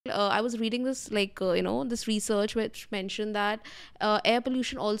I was reading this, this research which mentioned that air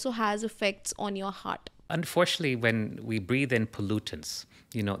pollution also has effects on your heart. Unfortunately, when we breathe in pollutants,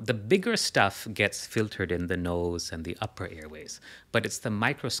 the bigger stuff gets filtered in the nose and the upper airways, but it's the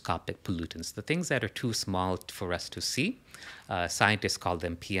microscopic pollutants, the things that are too small for us to see. Scientists call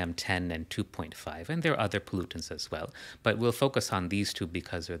them PM10 and 2.5, and there are other pollutants as well. But we'll focus on these two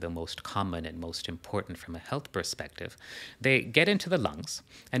because they're the most common and most important from a health perspective. They get into the lungs,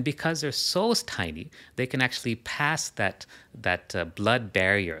 and because they're so tiny, they can actually pass that blood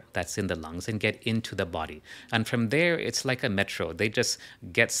barrier that's in the lungs and get into the body. And from there, it's like a metro. They just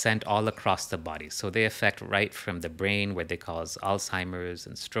get sent all across the body. So they affect right from the brain, where they cause Alzheimer's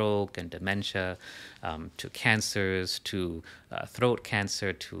and stroke and dementia, to cancers, to throat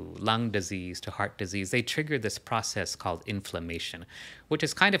cancer, to lung disease, to heart disease. They trigger this process called inflammation, which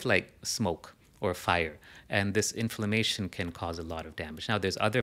is kind of like smoke or fire. And this inflammation can cause a lot of damage. Now, there's other